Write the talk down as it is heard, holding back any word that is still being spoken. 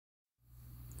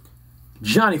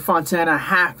Johnny Fontana,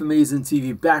 Half Amazing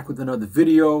TV, back with another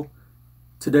video.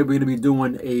 Today we're going to be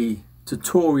doing a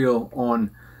tutorial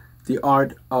on the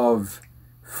art of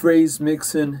phrase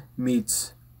mixing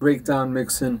meets breakdown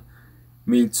mixing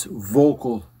meets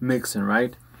vocal mixing,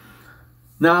 right?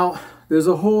 Now, there's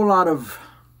a whole lot of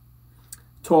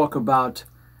talk about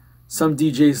some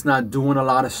DJs not doing a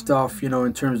lot of stuff,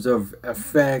 in terms of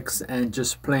effects and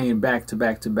just playing back to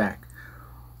back to back.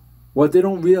 What they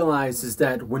don't realize is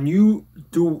that when you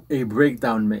do a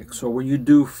breakdown mix or when you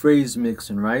do phrase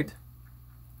mixing, right?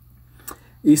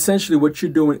 Essentially what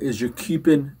you're doing is you're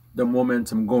keeping the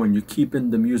momentum going. You're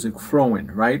keeping the music flowing,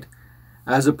 right?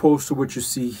 As opposed to what you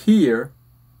see here,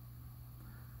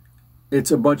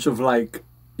 it's a bunch of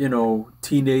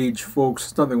teenage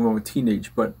folks. Nothing wrong with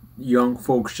teenage, but young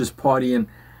folks just partying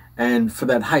and for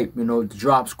that hype, the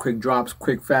drops,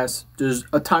 quick, fast. There's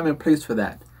a time and place for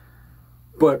that.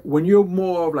 But when you're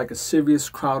more of like a serious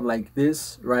crowd like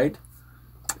this, right,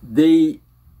 they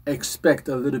expect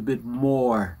a little bit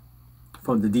more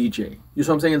from the DJ. You know what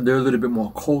I'm saying? They're a little bit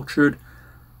more cultured,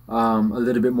 a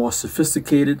little bit more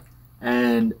sophisticated,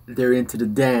 and they're into the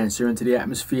dance, they're into the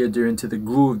atmosphere, they're into the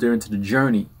groove, they're into the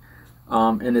journey.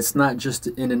 And it's not just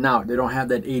in and out. They don't have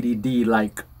that ADD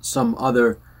like some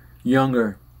other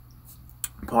younger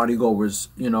party goers,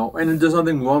 and there's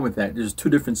nothing wrong with that. There's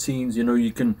two different scenes,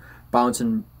 you can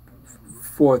bouncing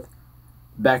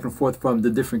back and forth from the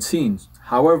different scenes.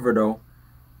 However, though,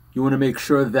 you want to make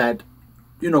sure that,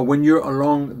 when you're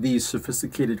along these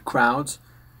sophisticated crowds,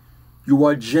 you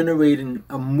are generating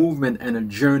a movement and a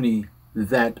journey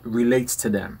that relates to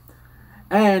them.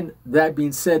 And that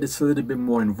being said, it's a little bit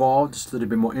more involved, it's a little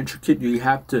bit more intricate. You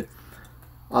have to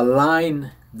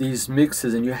align these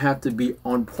mixes and you have to be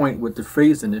on point with the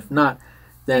phrasing. If not,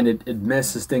 then it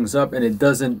messes things up and it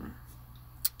doesn't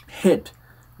hit,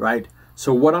 right?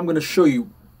 So what I'm going to show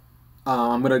you,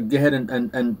 I'm going to go ahead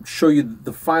and show you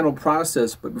the final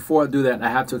process. But before I do that, I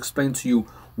have to explain to you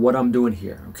what I'm doing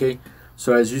here, okay?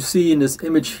 So as you see in this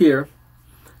image here,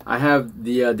 I have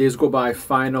the Days Go By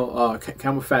final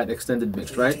Camelphat extended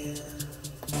mix, right?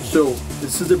 So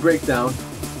this is the breakdown,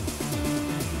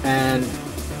 and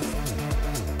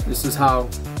this is how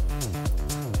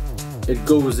it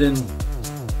goes in.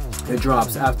 It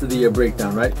drops after the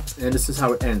breakdown, right? And this is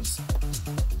how it ends.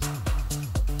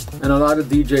 And a lot of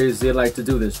DJs, they like to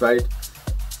do this, right?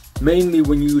 Mainly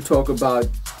when you talk about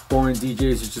boring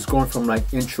DJs, it's just going from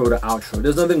like intro to outro.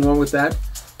 There's nothing wrong with that.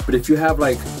 But if you have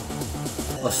like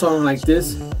a song like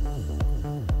this,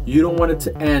 you don't want it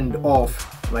to end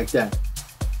off like that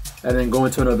and then go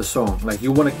into another song. Like,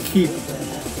 you want to keep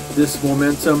this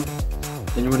momentum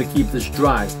and you want to keep this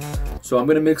drive. So I'm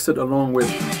going to mix it along with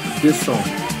this song,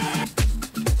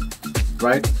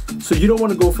 right? So you don't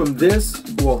want to go from this,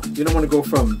 well, you don't want to go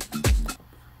from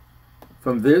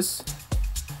this,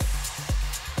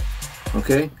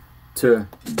 okay, to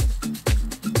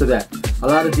that. A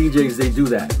lot of DJs, they do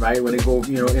that, right? When they go,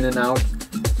 in and out.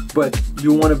 But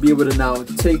you want to be able to now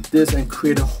take this and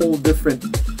create a whole different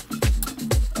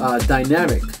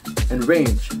dynamic and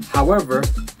range. However,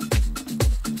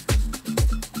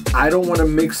 I don't want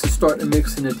to start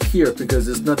mixing it here because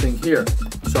there's nothing here.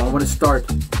 So I want to start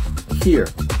here,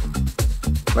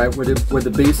 right, where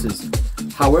the bass is.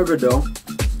 However, though,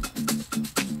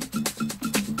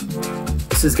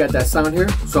 this has got that sound here,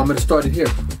 so I'm going to start it here.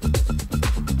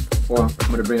 Or I'm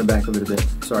going to bring it back a little bit.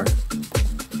 Sorry.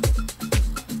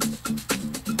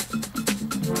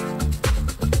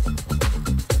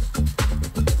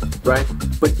 Right?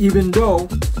 But even though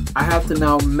I have to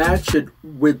now match it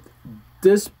with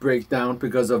this breakdown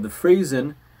because of the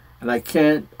phrasing, and I'm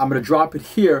going to drop it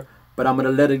here, but I'm going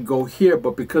to let it go here.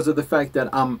 But because of the fact that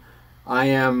I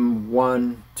am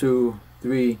 1, 2,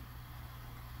 3,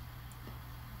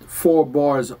 4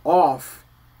 bars off,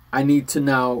 I need to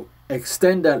now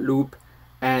extend that loop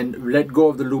and let go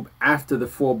of the loop after the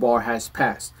 4 bar has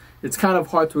passed. It's kind of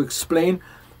hard to explain,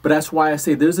 but that's why I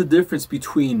say there's a difference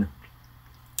between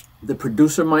the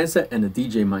producer mindset and the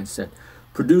DJ mindset.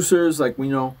 Producers, like we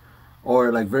know,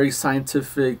 are like very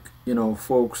scientific,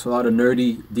 folks, a lot of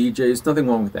nerdy DJs. Nothing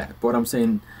wrong with that. But what I'm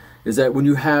saying is that when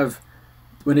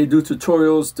they do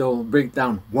tutorials, they'll break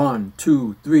down 1,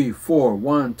 2, 3, 4,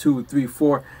 1, 2, 3,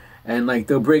 4, and like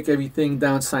they'll break everything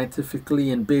down scientifically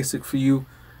and basic for you.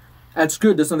 That's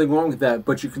good. There's nothing wrong with that.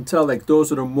 But you can tell like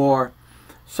those are the more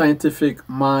scientific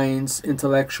minds,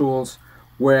 intellectuals,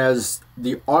 whereas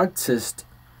the artist,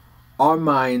 our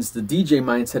minds, the DJ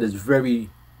mindset is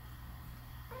very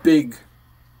big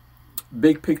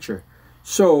picture.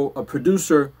 So a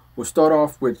producer will start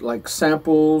off with like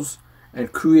samples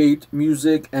and create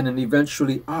music, and then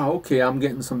eventually, okay, I'm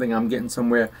getting something, I'm getting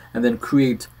somewhere, and then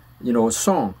create, you know, a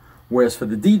song. Whereas for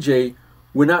the DJ,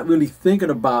 we're not really thinking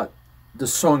about the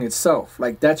song itself.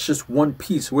 Like, that's just one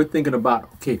piece. We're thinking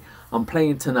about, okay, I'm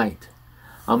playing tonight,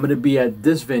 I'm going to be at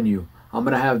this venue, I'm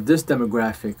going to have this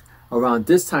demographic. Around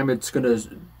this time, it's going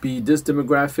to be this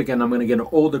demographic, and I'm going to get an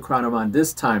older crowd around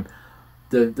this time.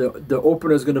 The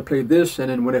opener is going to play this, and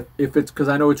then if it's, because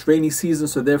I know it's rainy season,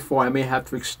 so therefore I may have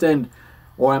to extend,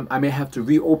 or I may have to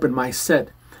reopen my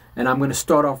set, and I'm going to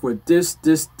start off with this.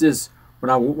 When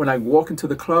I walk into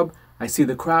the club, I see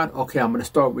the crowd. Okay, I'm going to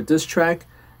start with this track,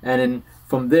 and then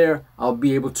from there I'll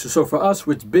be able to. So for us,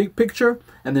 it's big picture,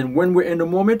 and then when we're in the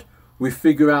moment, we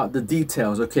figure out the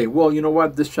details. Okay, well, you know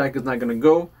what, this track is not going to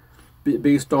go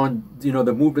based on, you know,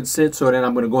 the movement set, so then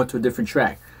I'm going to go into a different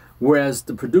track. Whereas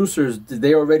the producers,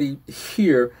 they already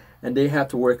here, and they have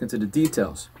to work into the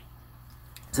details.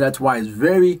 So that's why it's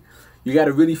very, you got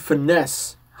to really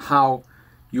finesse how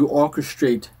you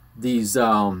orchestrate these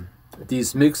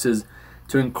mixes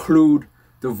to include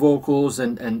the vocals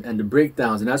and the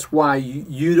breakdowns. And that's why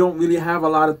you don't really have a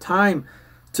lot of time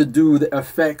to do the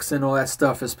effects and all that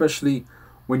stuff, especially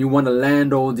when you want to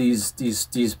land all these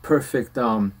perfect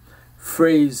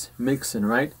phrase mixing,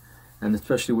 right? And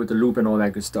especially with the loop and all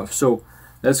that good stuff. So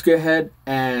let's go ahead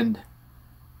and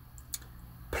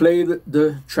play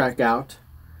the track out.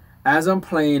 As I'm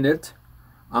playing it,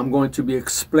 I'm going to be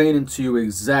explaining to you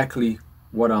exactly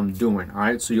what I'm doing. All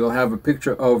right, so you'll have a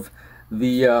picture of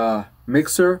the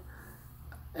mixer,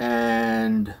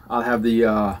 and I'll have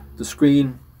the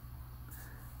screen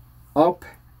up,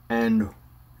 and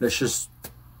let's just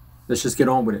get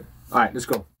on with it. All right, let's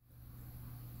go.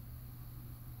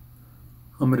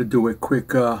 I'm gonna do a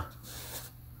quick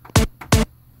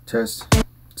test,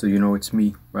 so you know it's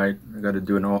me, right? I gotta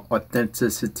do an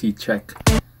authenticity check.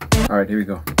 All right, here we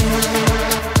go.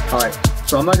 All right,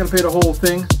 so I'm not gonna play the whole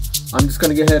thing. I'm just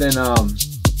gonna go ahead and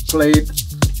play it,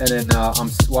 and then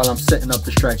while I'm setting up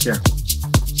this track here.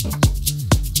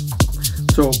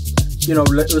 So, you know,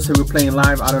 let's say we're playing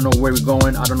live. I don't know where we're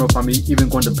going. I don't know if I'm even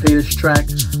going to play this track,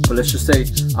 but let's just say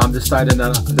I'm deciding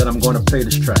that I'm going to play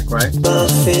this track, right? My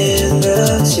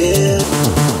fingertips.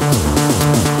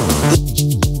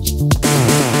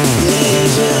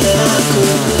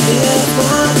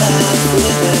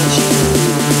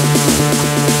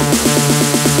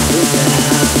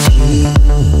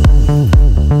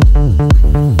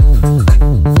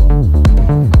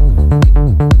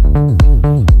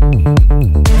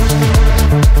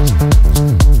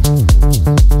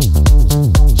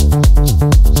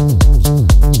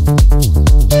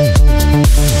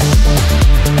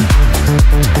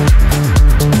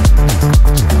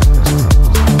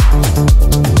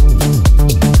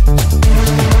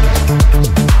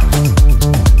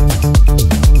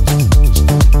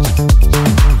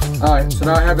 So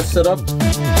now I have it set up. I'm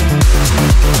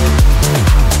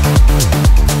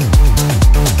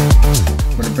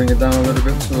going to bring it down a little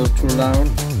bit so it's too loud.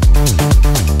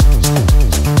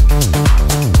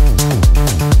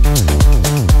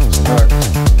 Alright.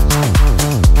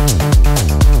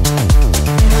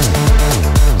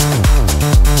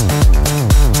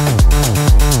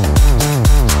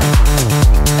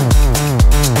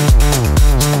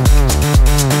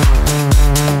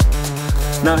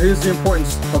 Now here's the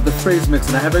importance of the phrase mix,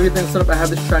 and I have everything set up. I have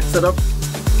this track set up.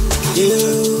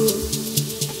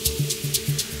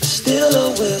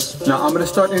 Now I'm gonna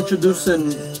start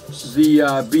introducing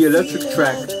the B electric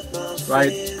track,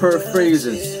 right, per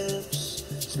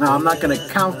phrases. Now I'm not gonna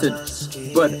count it,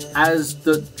 but as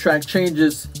the track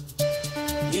changes,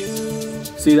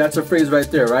 see, that's a phrase right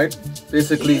there, right?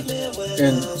 Basically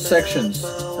in sections.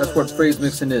 That's what phrase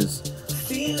mixing is.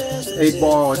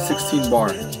 8-bar or 16-bar.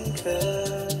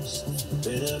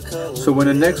 So when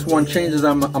the next one changes,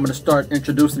 I'm gonna start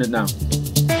introducing it now.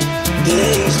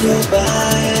 Days go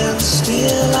by and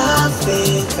still I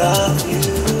think of you.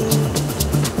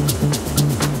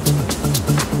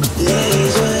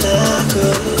 Days when I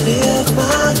couldn't live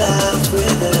my life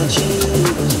without you.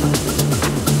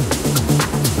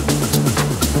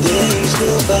 Days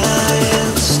go by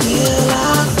and still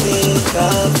I think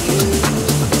of you.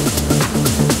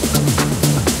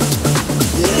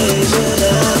 Days when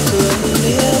I couldn't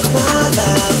live my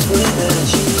life without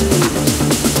you.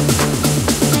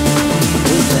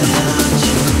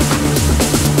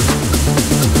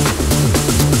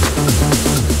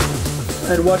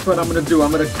 And watch what I'm gonna do.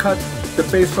 I'm gonna cut the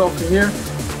bass off from here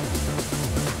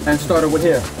and start it with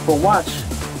here. But watch,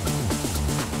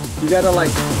 you gotta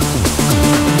like.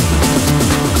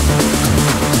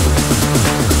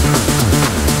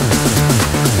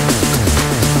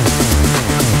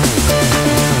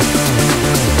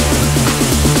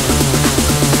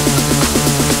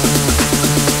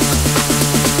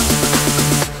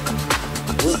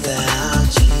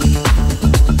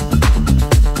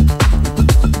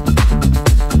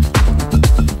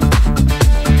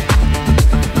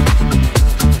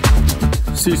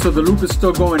 So the loop is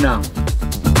still going now.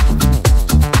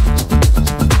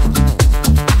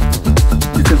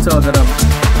 You can tell that I'm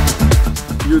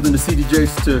using the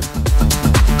CDJs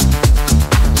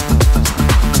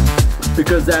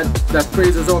because that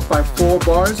phrase is off by 4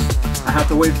 bars. I have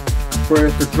to wait for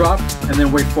it to drop and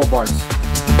then wait 4 bars.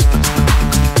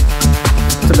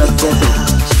 So let's go through.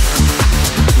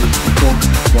 4,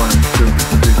 1, 2,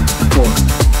 3,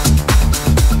 4.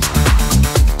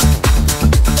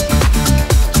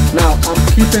 Now I'm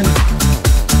keeping.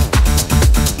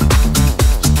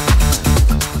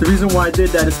 The reason why I did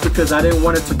that is because I didn't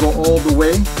want it to go all the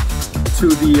way to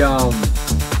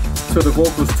the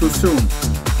vocals too soon,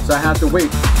 so I had to wait.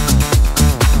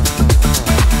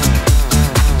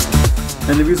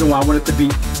 And the reason why I want it to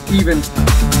be even.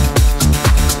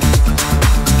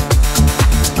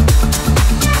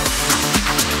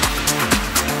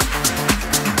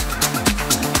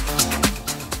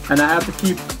 And I have to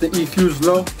keep the EQs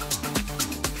low.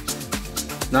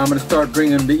 Now I'm going to start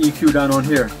bringing the EQ down on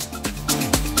here.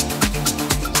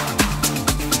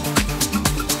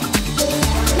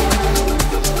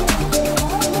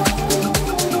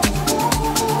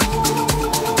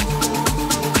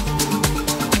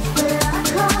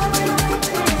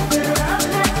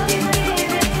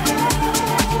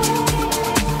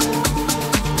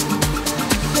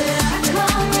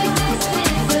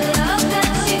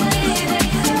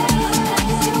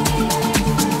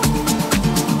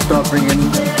 Start bringing.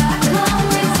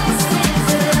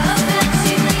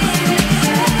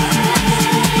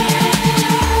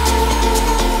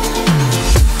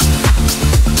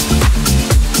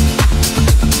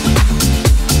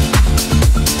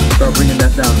 Start bringing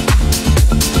that down.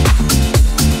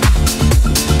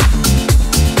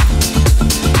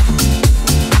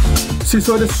 See,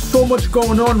 so there's so much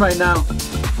going on right now.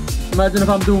 Imagine if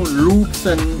I'm doing loops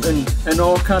and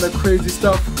all kind of crazy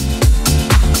stuff.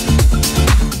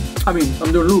 I mean,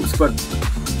 I'm doing loops, but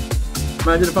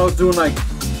imagine if I was doing like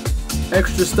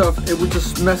extra stuff, it would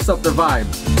just mess up the vibe.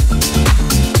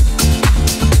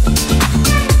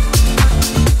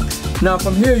 Now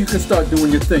from here you can start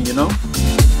doing your thing, you know?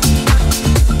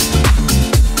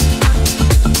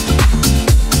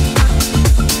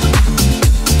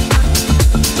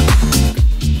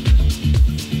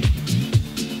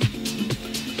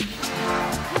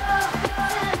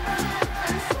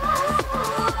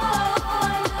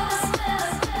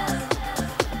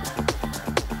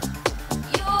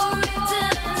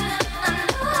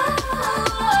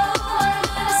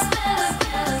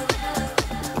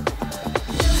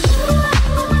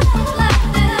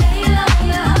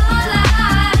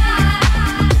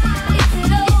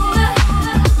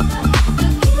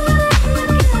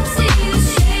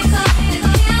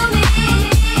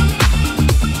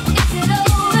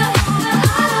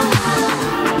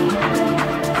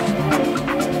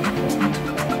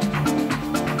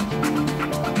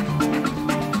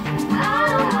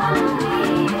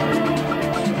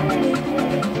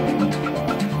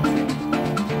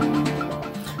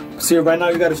 See, right now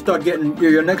you got to start getting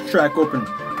your next track open.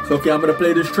 So, okay, I'm going to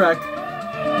play this track.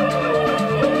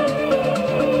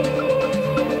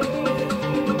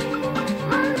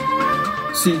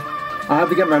 See, I have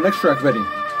to get my next track ready.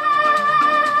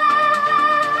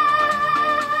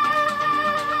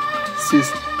 See,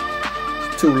 it's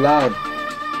too loud.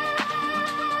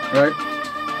 Right?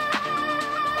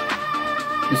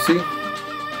 You see?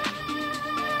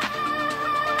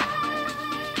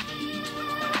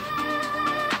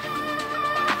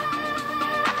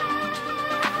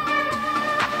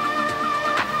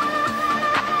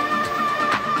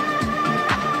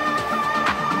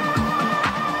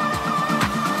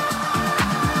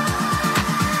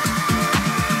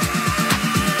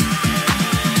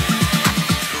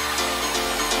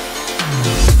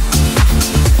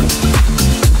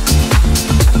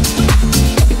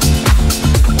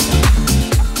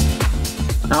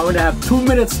 I have 2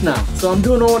 minutes now, so I'm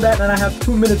doing all that and I have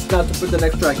 2 minutes now to put the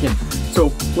next track in. So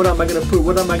what am I gonna put?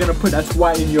 What am I gonna put? That's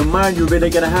why in your mind you're really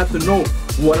gonna have to know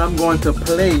what I'm going to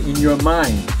play in your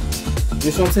mind.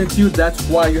 You know what I'm saying to you? That's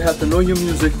why you have to know your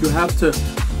music. You have to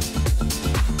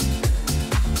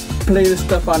play this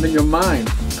stuff out in your mind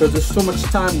because there's so much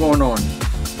time going on.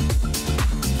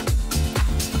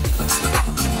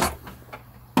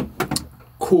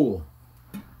 Cool.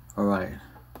 All right.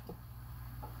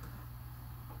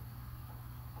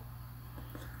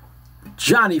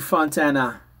 Johnny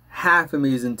Fontana, half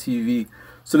amazing TV.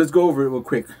 So let's go over it real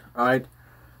quick. All right.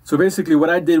 So basically what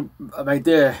I did right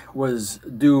there was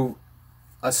do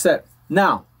a set.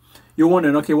 Now, you're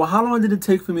wondering, okay, well, how long did it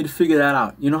take for me to figure that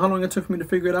out? You know how long it took for me to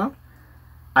figure it out?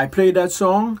 I played that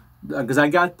song because I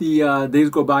got the Days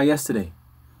Go By yesterday.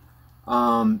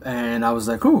 And I was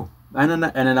like, ooh. And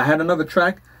then I had another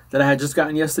track that I had just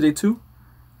gotten yesterday too.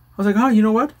 I was like, oh, you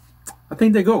know what? I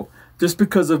think they go. Just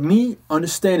because of me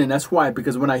understanding. That's why.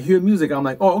 Because when I hear music, I'm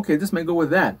like, oh, okay, this may go with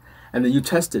that. And then you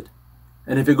test it.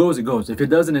 And if it goes, it goes. If it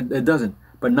doesn't, it doesn't.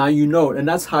 But now you know it. And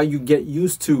that's how you get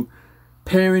used to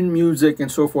pairing music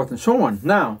and so forth and so on.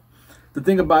 Now, the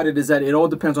thing about it is that it all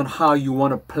depends on how you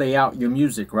want to play out your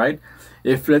music, right?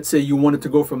 If, let's say, you wanted to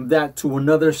go from that to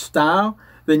another style,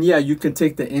 then yeah, you can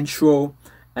take the intro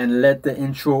and let the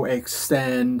intro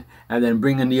extend and then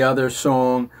bring in the other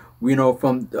song, you know,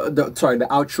 from the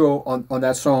outro on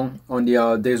that song on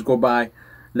the Days Go By.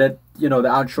 Let, you know, the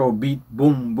outro beat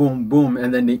boom, boom, boom,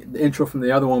 and then the intro from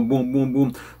the other one, boom, boom,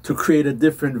 boom, to create a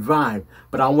different vibe.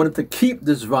 But I wanted to keep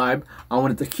this vibe. I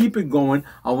wanted to keep it going.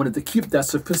 I wanted to keep that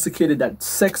sophisticated, that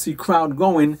sexy crowd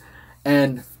going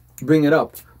and bring it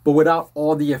up, but without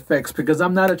all the effects, because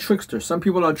I'm not a trickster. Some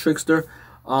people are trickster.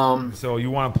 So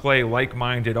you want to play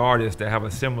like-minded artists that have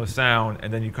a similar sound,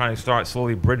 and then you kind of start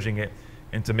slowly bridging it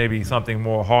into maybe something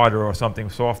more harder or something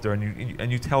softer,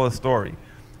 and you tell a story.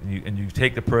 And you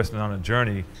take the person on a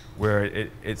journey where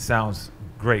it sounds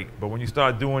great. But when you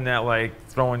start doing that, like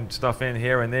throwing stuff in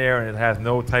here and there, and it has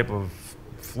no type of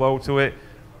flow to it,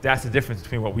 that's the difference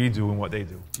between what we do and what they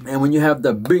do. And when you have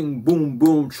the bing, boom,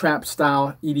 boom, trap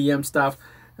style, EDM stuff,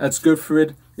 that's good for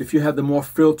it. If you have the more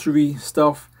filtery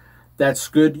stuff, that's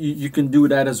good. You can do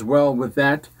that as well with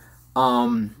that.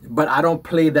 But I don't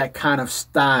play that kind of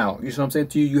style. You know what I'm saying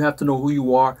to you? You have to know who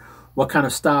you are, what kind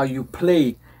of style you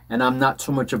play. And I'm not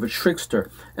so much of a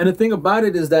trickster. And the thing about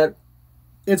it is that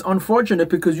it's unfortunate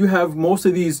because you have most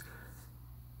of these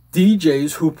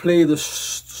DJs who play the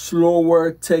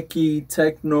slower, techie,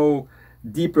 techno,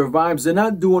 deeper vibes. They're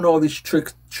not doing all this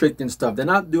trick and stuff. They're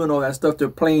not doing all that stuff. They're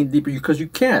playing deeper because you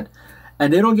can't.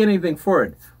 And they don't get anything for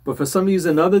it. But for some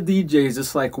reason, other DJs,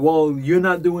 it's like, well, you're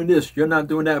not doing this. You're not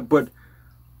doing that. But,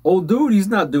 old dude, he's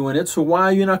not doing it. So why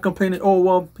are you not complaining? Oh,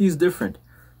 well, he's different.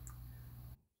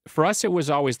 For us, it was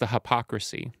always the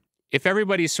hypocrisy. If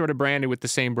everybody's sort of branded with the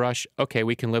same brush, okay,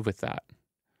 we can live with that.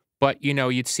 But, you know,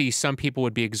 you'd see some people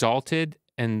would be exalted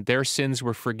and their sins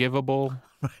were forgivable.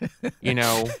 You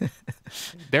know,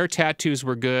 their tattoos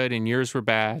were good and yours were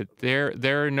bad.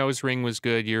 Their nose ring was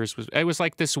good, yours was... It was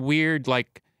like this weird,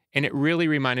 like... And it really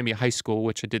reminded me of high school,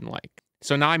 which I didn't like.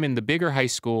 So now I'm in the bigger high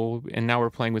school, and now we're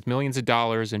playing with millions of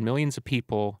dollars and millions of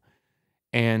people,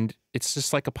 and it's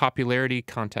just like a popularity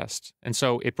contest. And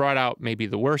so it brought out maybe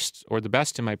the worst or the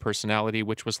best in my personality,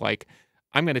 which was like,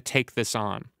 I'm going to take this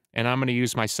on, and I'm going to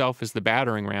use myself as the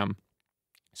battering ram.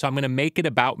 So I'm going to make it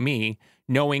about me,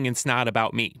 knowing it's not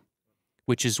about me,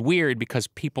 which is weird because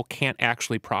people can't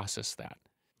actually process that.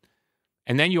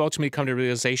 And then you ultimately come to the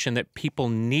realization that people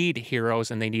need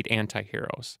heroes and they need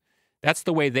anti-heroes. That's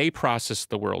the way they process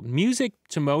the world. Music,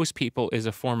 to most people, is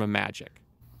a form of magic.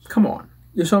 Come on.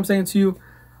 You know what I'm saying to you?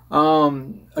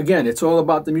 Again, it's all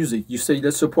about the music. You say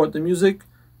let's support the music.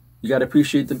 You got to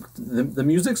appreciate the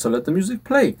music, so let the music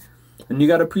play. And you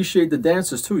got to appreciate the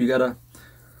dancers, too. You got to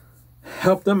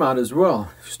help them out as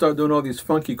well. If you start doing all these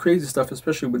funky, crazy stuff,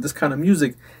 especially with this kind of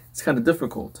music, it's kind of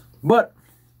difficult. But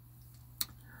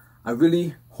I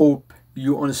really hope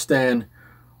you understand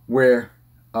where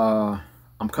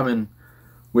I'm coming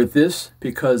with this,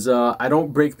 because I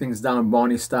don't break things down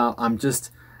Barney style. I'm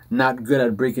just not good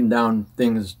at breaking down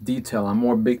things detail. I'm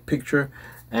more big picture.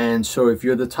 And so if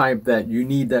you're the type that you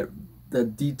need that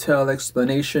detailed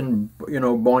explanation, you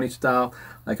know, Barney style,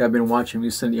 like I've been watching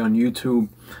recently on YouTube,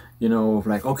 you know,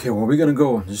 like, okay, well, we're gonna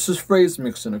go, this is phrase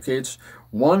mixing, okay, it's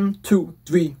 1 2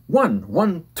 3 1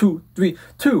 1 2 3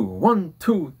 2 1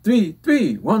 2 3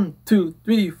 3 1 2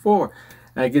 3 4.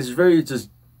 Like, it's very just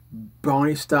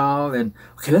Barney style. And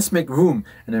okay, let's make room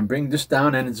and then bring this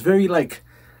down, and it's very like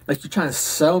you're trying to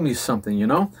sell me something, you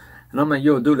know. And I'm like,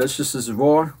 yo, dude, that's just as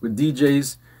raw with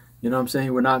DJs, you know what I'm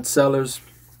saying? We're not sellers.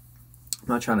 I'm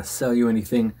not trying to sell you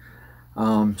anything.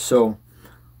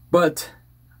 But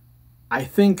I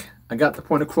think I got the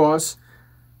point across.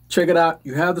 Check it out.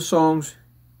 You have the songs.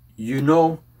 You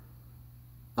know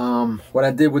what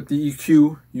I did with the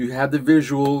EQ. You have the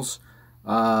visuals.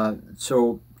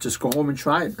 So just go home and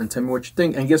try it and tell me what you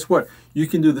think. And guess what? You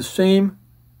can do the same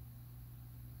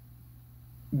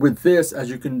with this as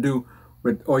you can do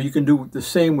with, or you can do the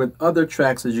same with other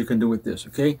tracks as you can do with this,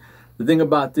 okay? The thing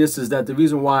about this is that the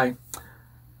reason why,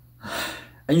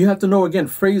 and you have to know, again,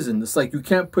 phrasing. It's like you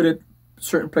can't put it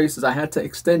certain places. I had to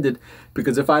extend it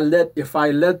because if I let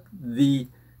the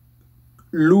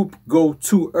loop go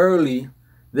too early,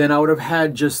 then I would have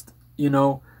had just, you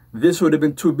know, this would have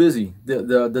been too busy.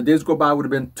 The Days Go By would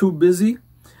have been too busy,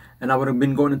 and I would have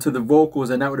been going into the vocals,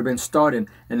 and that would have been starting,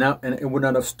 and it would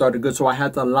not have started good. So I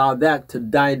had to allow that to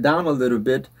die down a little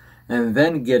bit and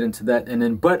then get into that. And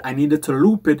then, but I needed to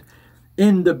loop it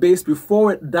in the bass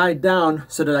before it died down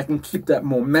so that I can keep that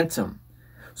momentum.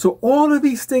 So all of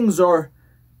these things are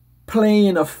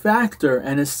playing a factor,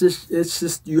 and it's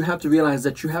just you have to realize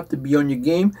that you have to be on your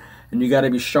game, and you got to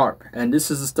be sharp. And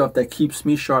this is the stuff that keeps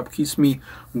me sharp, keeps me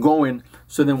going.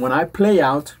 So then when I play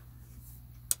out,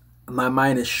 my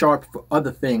mind is sharp for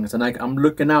other things, and I'm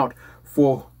looking out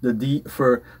for the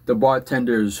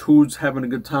bartenders, who's having a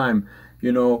good time.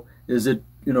 You know, is it,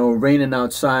 you know, raining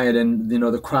outside, and you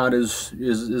know the crowd is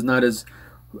not as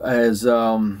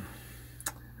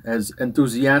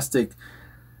enthusiastic,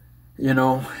 you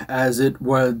know, as it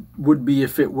would be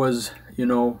if it was,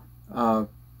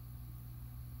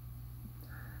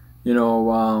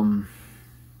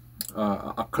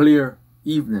 a clear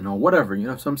evening or whatever. You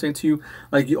know, so I'm saying to you,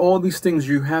 like, all these things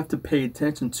you have to pay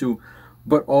attention to,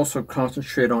 but also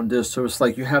concentrate on this. So it's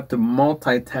like you have to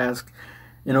multitask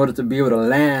in order to be able to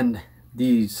land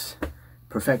these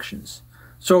perfections.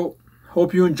 So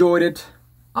hope you enjoyed it.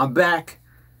 I'm back,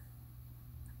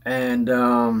 and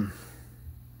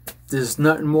there's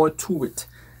nothing more to it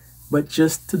but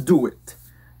just to do it.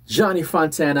 Johnny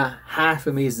Fontana, Half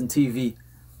Amazing TV.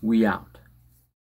 We out.